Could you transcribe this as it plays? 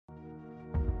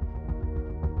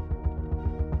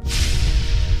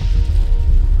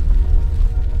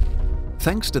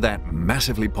Thanks to that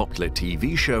massively popular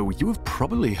TV show, you have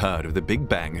probably heard of the Big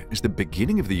Bang as the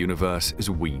beginning of the universe as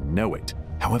we know it.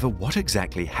 However, what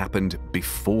exactly happened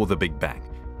before the Big Bang?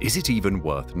 Is it even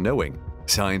worth knowing?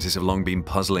 Scientists have long been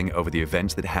puzzling over the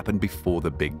events that happened before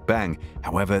the Big Bang.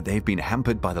 However, they've been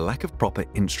hampered by the lack of proper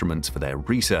instruments for their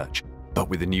research. But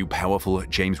with the new powerful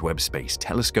James Webb Space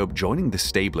Telescope joining the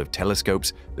stable of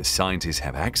telescopes that scientists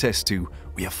have access to,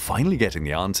 we are finally getting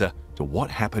the answer to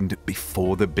what happened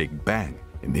before the Big Bang.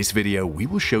 In this video, we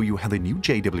will show you how the new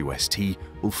JWST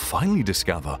will finally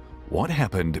discover what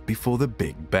happened before the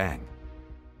Big Bang.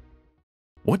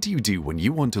 What do you do when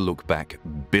you want to look back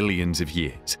billions of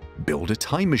years? Build a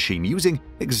time machine using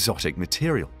exotic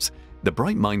materials. The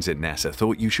bright minds at NASA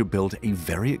thought you should build a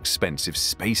very expensive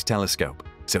space telescope.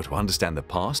 So to understand the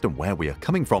past and where we are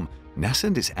coming from, NASA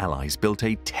and its allies built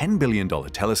a $10 billion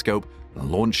telescope and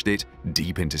launched it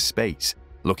deep into space.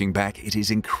 Looking back, it is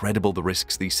incredible the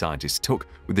risks these scientists took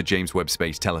with the James Webb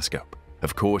Space Telescope.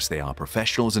 Of course, they are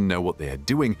professionals and know what they are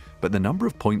doing, but the number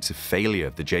of points of failure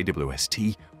of the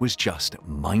JWST was just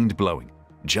mind-blowing.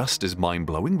 Just as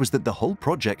mind-blowing was that the whole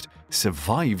project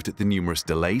survived the numerous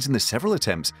delays and the several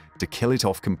attempts to kill it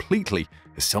off completely,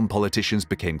 as some politicians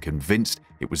became convinced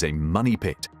it was a money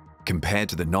pit. Compared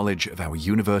to the knowledge of our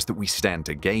universe that we stand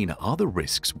to gain, are the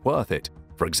risks worth it?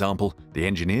 For example, the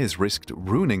engineers risked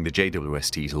ruining the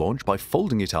JWST's launch by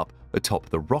folding it up atop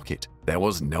the rocket. There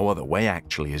was no other way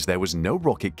actually, as there was no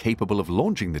rocket capable of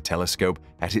launching the telescope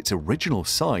at its original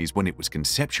size when it was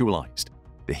conceptualized.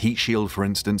 The heat shield, for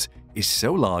instance, is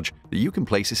so large that you can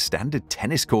place a standard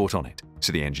tennis court on it,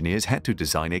 so the engineers had to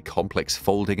design a complex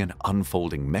folding and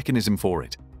unfolding mechanism for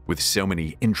it. With so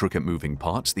many intricate moving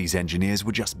parts, these engineers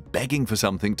were just begging for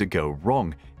something to go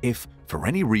wrong. If, for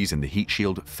any reason, the heat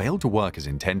shield failed to work as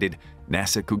intended,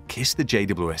 NASA could kiss the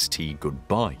JWST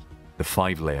goodbye. The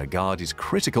 5-layer guard is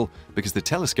critical because the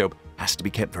telescope has to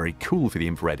be kept very cool for the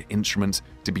infrared instruments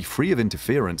to be free of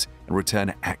interference and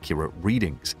return accurate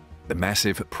readings. The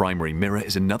massive primary mirror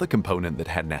is another component that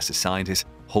had NASA scientists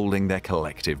holding their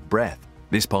collective breath.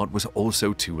 This part was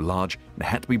also too large and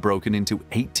had to be broken into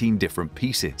 18 different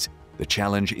pieces. The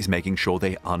challenge is making sure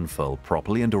they unfurl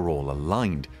properly and are all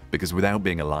aligned, because without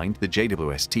being aligned, the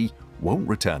JWST won't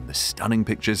return the stunning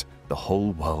pictures the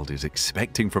whole world is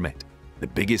expecting from it. The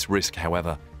biggest risk,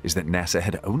 however, is that NASA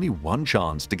had only one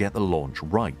chance to get the launch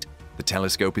right. The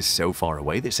telescope is so far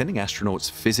away that sending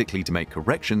astronauts physically to make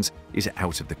corrections is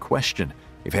out of the question.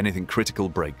 If anything critical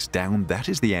breaks down, that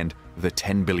is the end of the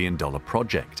 $10 billion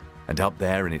project. And up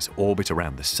there in its orbit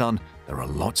around the Sun, there are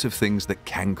lots of things that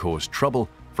can cause trouble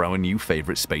for our new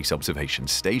favorite space observation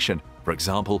station. For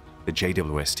example, the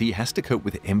JWST has to cope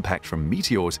with impact from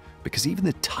meteors because even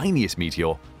the tiniest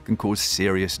meteor can cause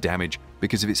serious damage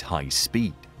because of its high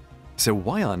speed. So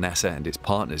why are NASA and its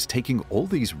partners taking all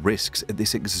these risks at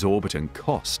this exorbitant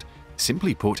cost?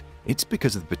 Simply put, it's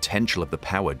because of the potential of the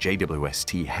power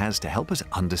JWST has to help us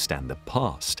understand the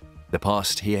past. The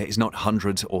past here is not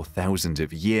hundreds or thousands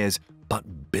of years,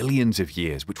 but billions of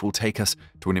years, which will take us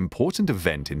to an important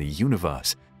event in the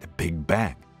universe, the Big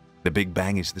Bang. The Big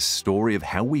Bang is the story of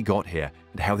how we got here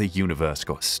and how the universe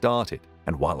got started.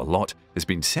 And while a lot has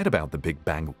been said about the Big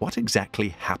Bang, what exactly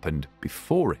happened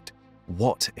before it?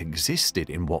 What existed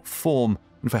in what form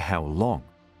and for how long?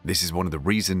 This is one of the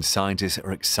reasons scientists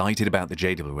are excited about the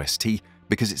JWST,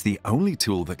 because it's the only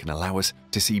tool that can allow us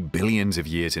to see billions of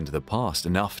years into the past,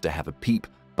 enough to have a peep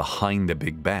behind the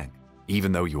Big Bang.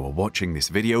 Even though you are watching this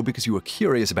video because you are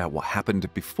curious about what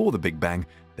happened before the Big Bang,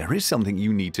 there is something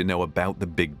you need to know about the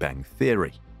Big Bang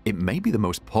theory. It may be the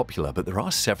most popular, but there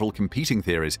are several competing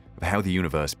theories of how the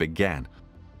universe began.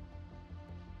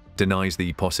 Denies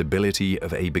the possibility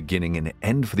of a beginning and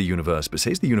end for the universe, but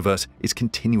says the universe is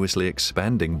continuously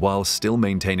expanding while still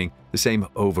maintaining the same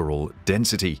overall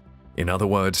density. In other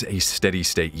words, a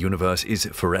steady-state universe is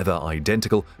forever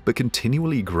identical, but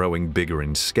continually growing bigger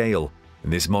in scale. In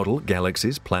this model,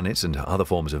 galaxies, planets, and other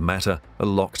forms of matter are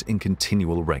locked in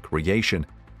continual recreation.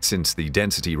 Since the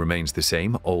density remains the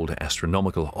same, old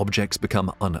astronomical objects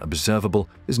become unobservable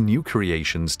as new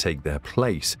creations take their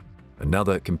place.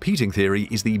 Another competing theory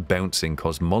is the bouncing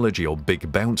cosmology or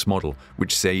Big Bounce model,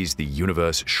 which says the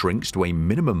universe shrinks to a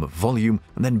minimum volume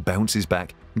and then bounces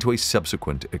back into a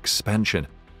subsequent expansion.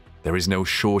 There is no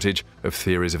shortage of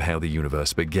theories of how the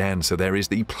universe began, so there is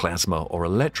the plasma or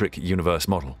electric universe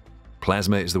model.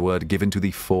 Plasma is the word given to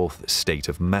the fourth state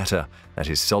of matter, that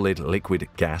is solid, liquid,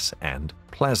 gas, and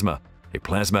plasma. A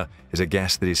plasma is a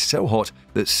gas that is so hot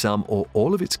that some or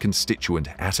all of its constituent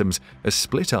atoms are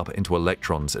split up into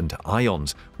electrons and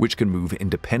ions, which can move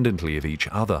independently of each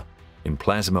other. In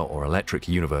plasma or electric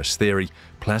universe theory,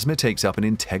 plasma takes up an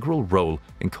integral role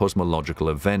in cosmological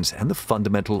events and the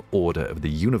fundamental order of the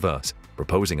universe,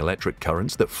 proposing electric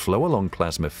currents that flow along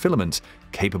plasma filaments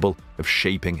capable of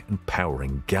shaping and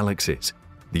powering galaxies.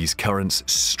 These currents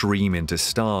stream into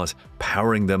stars,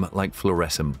 powering them like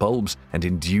fluorescent bulbs and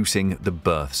inducing the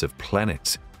births of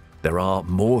planets. There are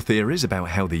more theories about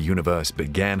how the universe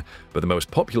began, but the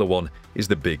most popular one is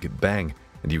the Big Bang,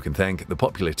 and you can thank the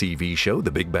popular TV show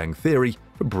The Big Bang Theory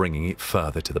for bringing it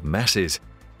further to the masses.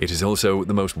 It is also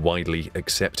the most widely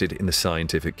accepted in the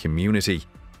scientific community.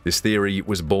 This theory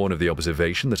was born of the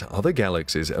observation that other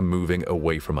galaxies are moving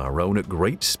away from our own at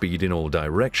great speed in all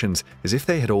directions, as if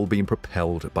they had all been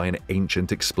propelled by an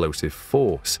ancient explosive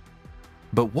force.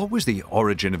 But what was the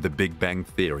origin of the Big Bang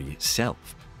theory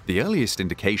itself? The earliest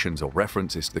indications or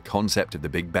references to the concept of the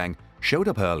Big Bang showed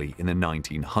up early in the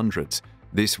 1900s.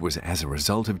 This was as a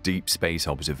result of deep space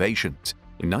observations.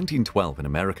 In 1912, an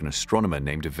American astronomer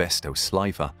named Vesto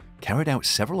Slipher carried out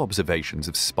several observations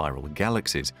of spiral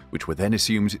galaxies, which were then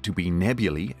assumed to be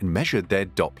nebulae, and measured their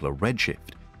Doppler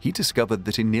redshift. He discovered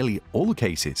that in nearly all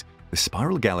cases, the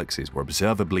spiral galaxies were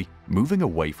observably moving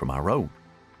away from our own.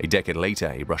 A decade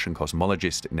later, a Russian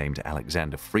cosmologist named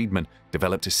Alexander Friedmann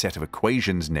developed a set of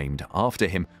equations named after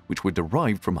him, which were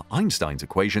derived from Einstein's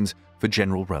equations for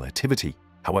general relativity.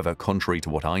 However, contrary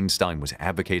to what Einstein was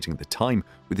advocating at the time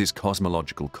with his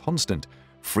cosmological constant,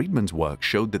 Friedmann's work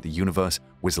showed that the universe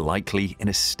was likely in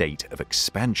a state of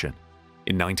expansion.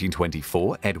 In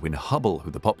 1924, Edwin Hubble, who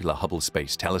the popular Hubble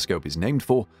Space Telescope is named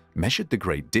for, measured the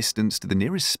great distance to the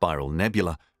nearest spiral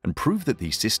nebula and proved that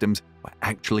these systems were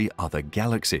actually other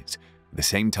galaxies. At the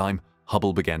same time,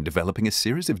 Hubble began developing a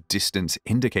series of distance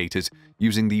indicators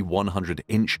using the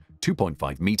 100-inch,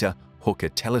 2.5-meter Hooker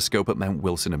telescope at Mount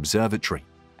Wilson Observatory.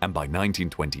 And by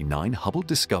 1929, Hubble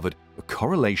discovered a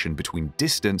correlation between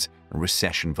distance and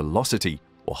recession velocity,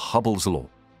 or Hubble's law.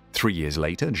 3 years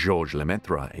later, Georges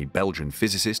Lemaitre, a Belgian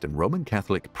physicist and Roman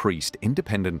Catholic priest,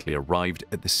 independently arrived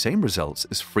at the same results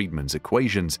as Friedmann's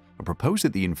equations and proposed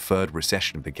that the inferred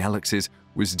recession of the galaxies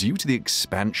was due to the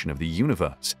expansion of the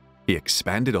universe. He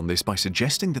expanded on this by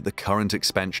suggesting that the current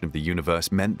expansion of the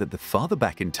universe meant that the farther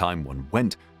back in time one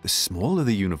went, the smaller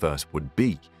the universe would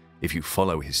be. If you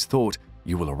follow his thought,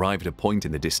 you will arrive at a point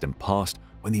in the distant past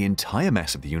when the entire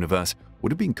mass of the universe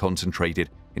would have been concentrated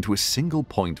into a single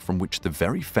point from which the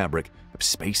very fabric of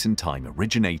space and time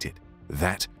originated.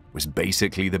 That was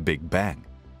basically the Big Bang.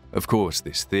 Of course,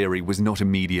 this theory was not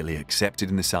immediately accepted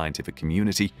in the scientific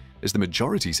community, as the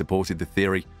majority supported the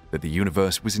theory that the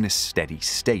universe was in a steady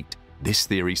state. This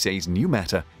theory says new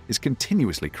matter is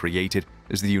continuously created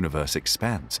as the universe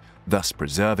expands, thus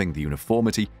preserving the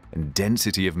uniformity and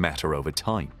density of matter over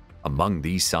time. Among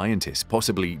these scientists,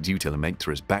 possibly due to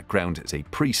Lemaitre's background as a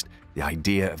priest, the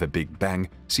idea of a Big Bang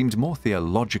seemed more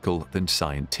theological than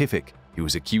scientific. He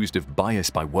was accused of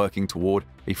bias by working toward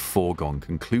a foregone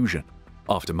conclusion.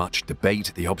 After much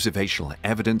debate, the observational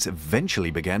evidence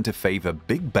eventually began to favor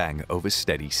Big Bang over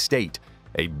steady state.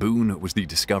 A boon was the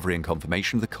discovery and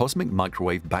confirmation of the cosmic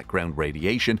microwave background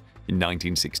radiation in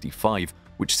 1965,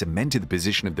 which cemented the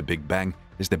position of the Big Bang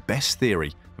as the best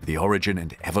theory of the origin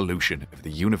and evolution of the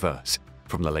universe.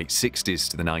 From the late 60s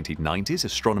to the 1990s,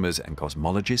 astronomers and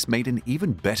cosmologists made an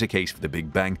even better case for the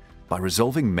Big Bang by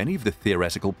resolving many of the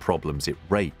theoretical problems it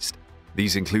raised.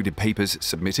 These included papers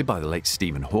submitted by the late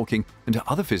Stephen Hawking and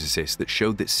other physicists that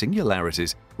showed that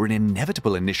singularities were an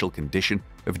inevitable initial condition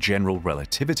of general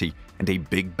relativity and a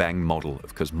Big Bang model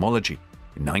of cosmology.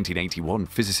 In 1981,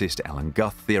 physicist Alan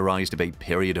Guth theorized of a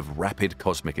period of rapid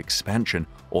cosmic expansion,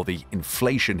 or the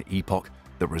inflation epoch,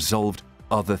 that resolved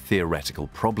other theoretical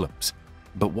problems.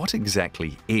 But what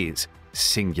exactly is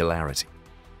singularity?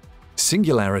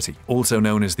 Singularity, also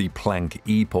known as the Planck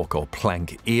epoch or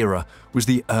Planck era, was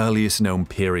the earliest known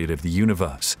period of the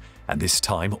universe. At this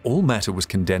time, all matter was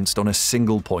condensed on a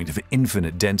single point of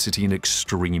infinite density and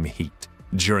extreme heat.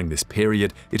 During this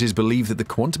period, it is believed that the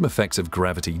quantum effects of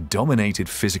gravity dominated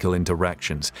physical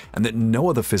interactions and that no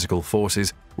other physical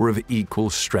forces were of equal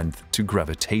strength to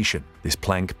gravitation. This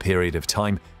Planck period of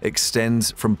time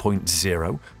extends from point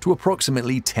 0 to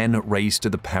approximately 10 raised to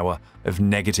the power of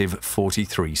negative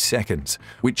 43 seconds,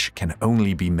 which can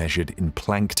only be measured in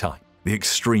Planck time. The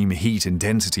extreme heat and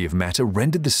density of matter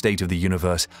rendered the state of the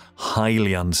universe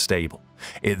highly unstable.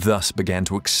 It thus began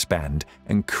to expand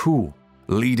and cool,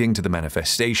 leading to the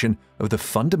manifestation of the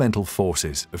fundamental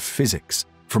forces of physics.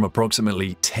 From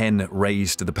approximately 10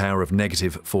 raised to the power of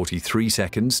negative 43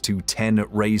 seconds to 10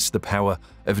 raised to the power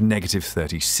of negative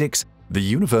 36, the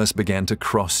universe began to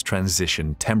cross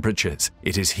transition temperatures.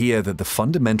 It is here that the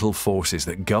fundamental forces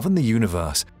that govern the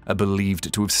universe are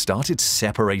believed to have started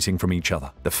separating from each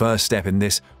other. The first step in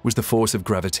this was the force of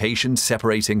gravitation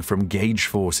separating from gauge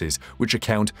forces, which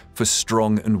account for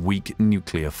strong and weak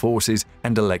nuclear forces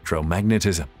and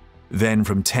electromagnetism. Then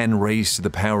from 10 raised to the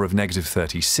power of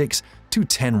 -36 to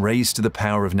 10 raised to the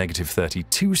power of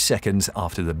 -32 seconds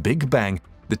after the Big Bang,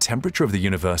 the temperature of the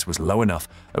universe was low enough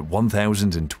at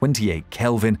 1028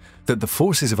 Kelvin that the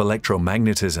forces of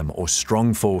electromagnetism or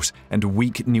strong force and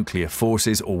weak nuclear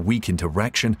forces or weak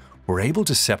interaction were able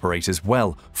to separate as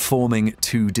well, forming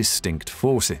two distinct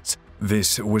forces.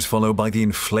 This was followed by the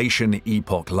inflation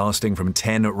epoch lasting from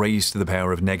 10 raised to the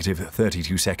power of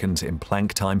 -32 seconds in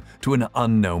Planck time to an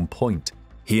unknown point.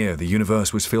 Here, the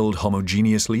universe was filled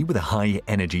homogeneously with a high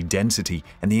energy density,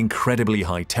 and the incredibly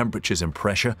high temperatures and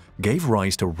pressure gave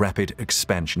rise to rapid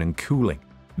expansion and cooling.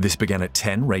 This began at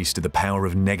 10 raised to the power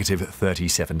of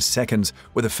 -37 seconds,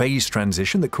 where the phase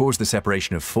transition that caused the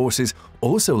separation of forces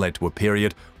also led to a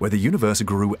period where the universe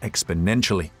grew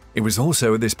exponentially. It was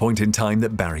also at this point in time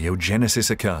that baryogenesis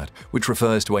occurred, which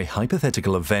refers to a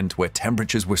hypothetical event where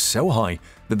temperatures were so high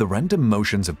that the random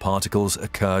motions of particles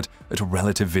occurred at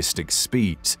relativistic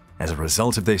speeds. As a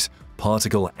result of this,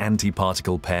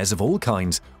 particle-antiparticle pairs of all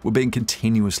kinds were being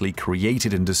continuously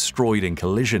created and destroyed in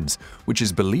collisions, which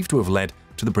is believed to have led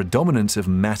to the predominance of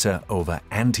matter over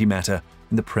antimatter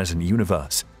in the present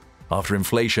universe. After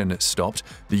inflation stopped,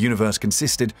 the universe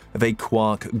consisted of a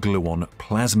quark-gluon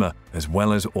plasma, as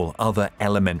well as all other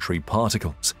elementary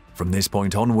particles. From this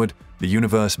point onward, the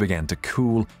universe began to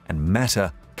cool, and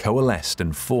matter coalesced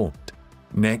and formed.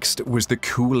 Next was the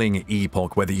cooling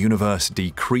epoch, where the universe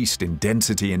decreased in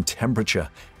density and temperature,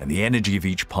 and the energy of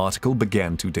each particle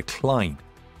began to decline.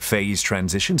 Phase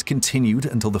transitions continued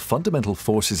until the fundamental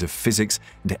forces of physics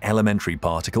and elementary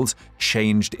particles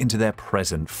changed into their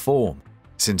present form.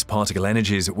 Since particle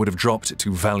energies would have dropped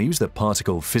to values that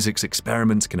particle physics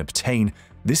experiments can obtain,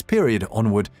 this period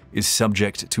onward is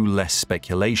subject to less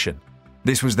speculation.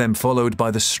 This was then followed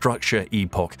by the structure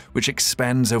epoch, which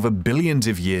expands over billions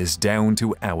of years down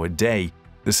to our day.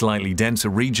 The slightly denser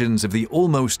regions of the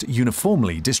almost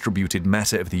uniformly distributed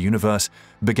matter of the universe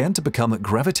began to become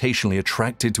gravitationally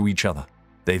attracted to each other.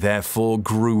 They therefore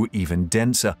grew even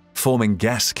denser, forming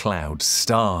gas clouds,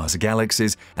 stars,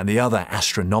 galaxies, and the other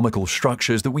astronomical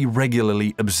structures that we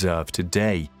regularly observe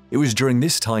today. It was during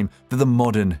this time that the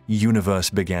modern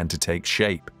universe began to take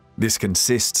shape. This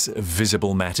consists of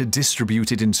visible matter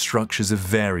distributed in structures of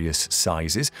various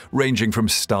sizes, ranging from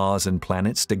stars and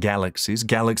planets to galaxies,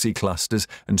 galaxy clusters,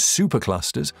 and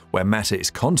superclusters, where matter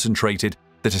is concentrated,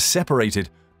 that are separated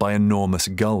by enormous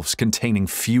gulfs containing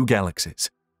few galaxies.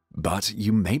 But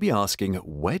you may be asking,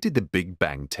 where did the Big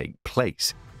Bang take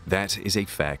place? That is a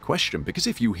fair question, because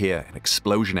if you hear an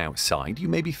explosion outside, you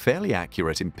may be fairly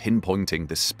accurate in pinpointing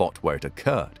the spot where it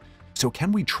occurred. So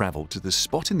can we travel to the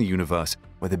spot in the universe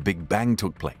where the Big Bang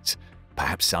took place?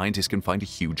 Perhaps scientists can find a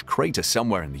huge crater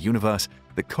somewhere in the universe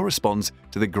that corresponds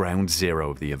to the ground zero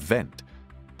of the event.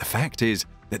 The fact is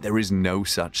that there is no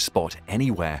such spot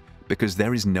anywhere, because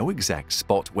there is no exact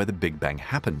spot where the Big Bang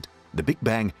happened. The Big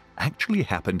Bang actually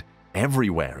happened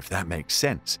everywhere, if that makes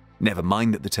sense. Never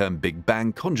mind that the term Big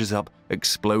Bang conjures up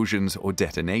explosions or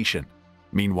detonation.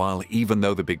 Meanwhile, even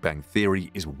though the Big Bang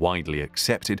theory is widely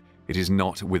accepted, it is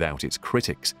not without its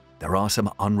critics. There are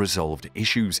some unresolved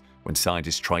issues when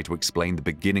scientists try to explain the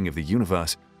beginning of the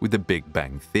universe with the Big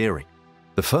Bang theory.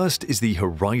 The first is the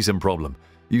horizon problem.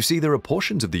 You see, there are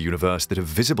portions of the universe that are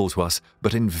visible to us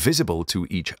but invisible to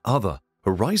each other.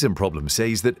 Horizon problem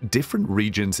says that different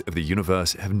regions of the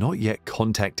universe have not yet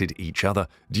contacted each other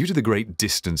due to the great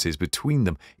distances between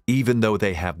them, even though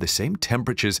they have the same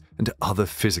temperatures and other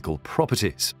physical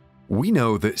properties. We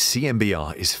know that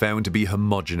CMBR is found to be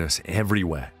homogeneous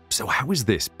everywhere. So how is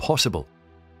this possible?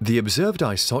 The observed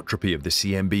isotropy of the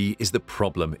CMB is the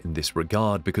problem in this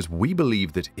regard, because we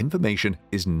believe that information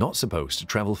is not supposed to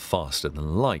travel faster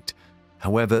than light.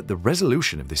 However, the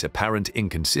resolution of this apparent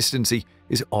inconsistency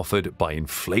is offered by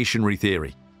inflationary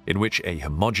theory, in which a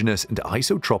homogeneous and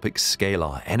isotropic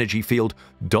scalar energy field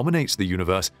dominates the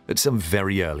universe at some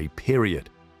very early period.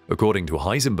 According to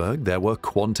Heisenberg, there were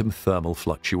quantum thermal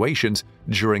fluctuations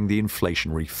during the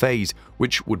inflationary phase,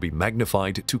 which would be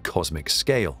magnified to cosmic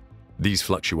scale. These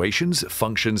fluctuations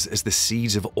functions as the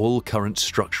seeds of all current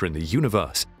structure in the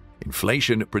universe.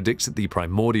 Inflation predicts that the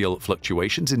primordial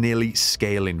fluctuations are nearly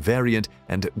scale invariant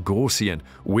and Gaussian,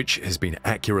 which has been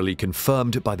accurately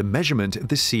confirmed by the measurement of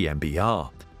the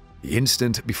CMBR. The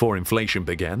instant before inflation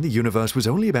began, the universe was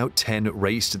only about 10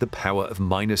 raised to the power of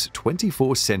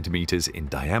 -24 centimeters in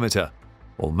diameter.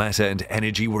 All matter and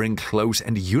energy were in close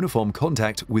and uniform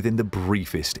contact within the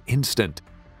briefest instant.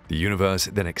 The universe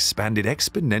then expanded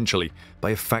exponentially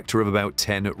by a factor of about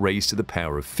 10 raised to the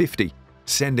power of 50,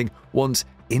 sending once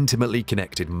intimately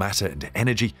connected matter and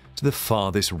energy to the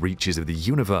farthest reaches of the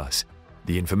universe.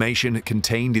 The information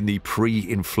contained in the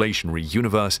pre-inflationary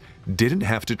universe didn't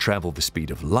have to travel the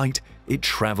speed of light, it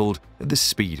traveled at the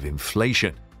speed of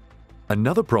inflation.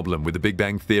 Another problem with the Big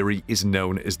Bang theory is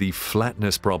known as the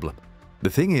flatness problem. The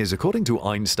thing is, according to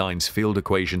Einstein's field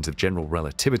equations of general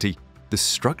relativity, the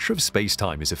structure of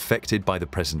spacetime is affected by the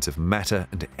presence of matter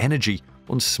and energy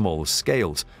on small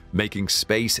scales, making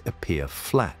space appear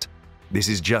flat. This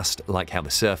is just like how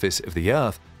the surface of the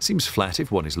Earth seems flat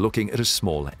if one is looking at a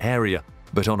small area,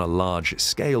 but on a large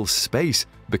scale, space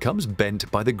becomes bent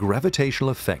by the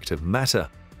gravitational effect of matter.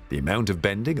 The amount of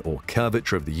bending or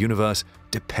curvature of the universe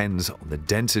depends on the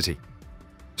density.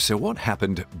 So what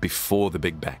happened before the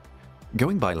Big Bang?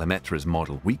 Going by Lemaitre's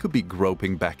model, we could be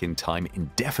groping back in time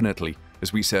indefinitely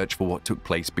as we search for what took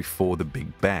place before the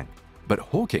Big Bang. But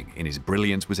Hawking, in his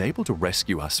brilliance, was able to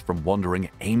rescue us from wandering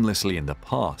aimlessly in the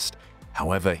past.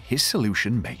 However, his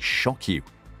solution may shock you.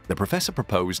 The professor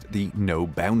proposed the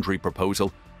no-boundary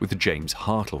proposal with James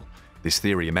Hartle. This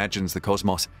theory imagines the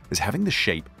cosmos as having the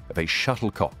shape of a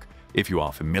shuttlecock. If you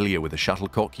are familiar with a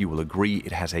shuttlecock, you will agree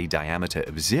it has a diameter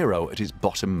of 0 at its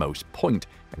bottommost point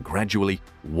and gradually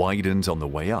widens on the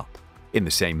way up. In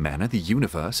the same manner, the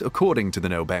universe, according to the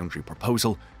no-boundary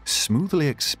proposal, smoothly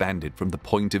expanded from the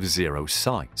point of 0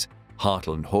 size.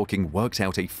 Hartle and Hawking worked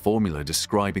out a formula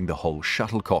describing the whole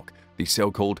shuttlecock, the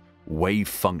so-called wave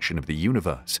function of the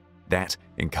universe, that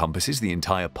encompasses the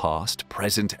entire past,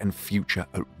 present, and future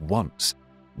at once.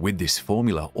 With this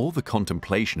formula, all the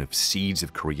contemplation of seeds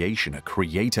of creation, a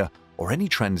creator, or any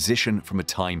transition from a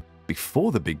time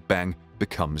before the Big Bang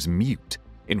becomes mute.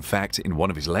 In fact, in one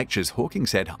of his lectures, Hawking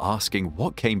said asking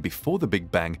what came before the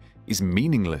Big Bang is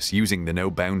meaningless using the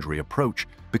no-boundary approach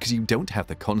because you don't have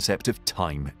the concept of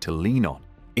time to lean on.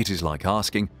 It is like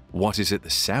asking what is at the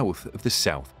south of the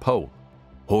South Pole.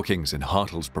 Hawking's and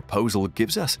Hartle's proposal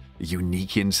gives us a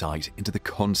unique insight into the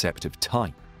concept of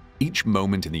time. Each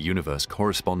moment in the universe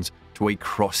corresponds to a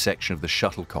cross-section of the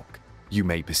shuttlecock. You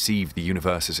may perceive the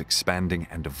universe as expanding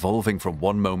and evolving from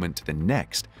one moment to the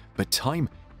next, but time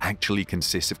actually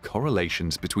consists of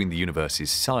correlations between the universe's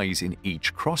size in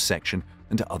each cross-section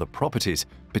and other properties,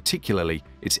 particularly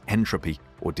its entropy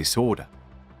or disorder.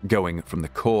 Going from the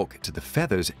cork to the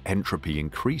feathers, entropy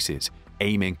increases,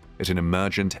 aiming at an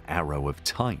emergent arrow of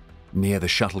time. Near the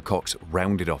shuttlecock's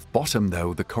rounded-off bottom,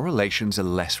 though, the correlations are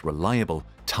less reliable.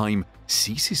 Time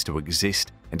ceases to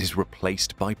exist and is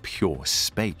replaced by pure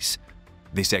space.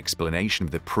 This explanation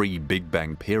of the pre-Big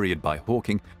Bang period by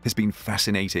Hawking has been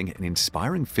fascinating and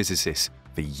inspiring physicists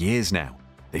for years now.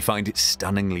 They find it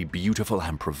stunningly beautiful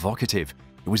and provocative.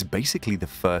 It was basically the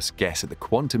first guess at the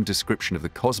quantum description of the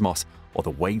cosmos or the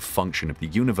wave function of the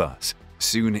universe.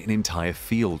 Soon, an entire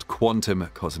field, quantum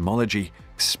cosmology,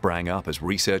 sprang up as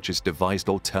researchers devised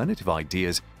alternative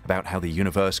ideas about how the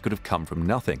universe could have come from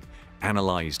nothing,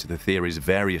 analyzed the theory's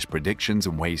various predictions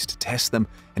and ways to test them,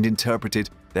 and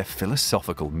interpreted their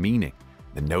philosophical meaning.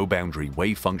 The no-boundary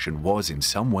wave function was, in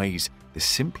some ways, the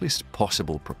simplest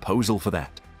possible proposal for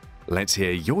that. Let's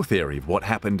hear your theory of what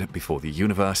happened before the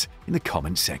universe in the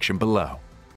comments section below.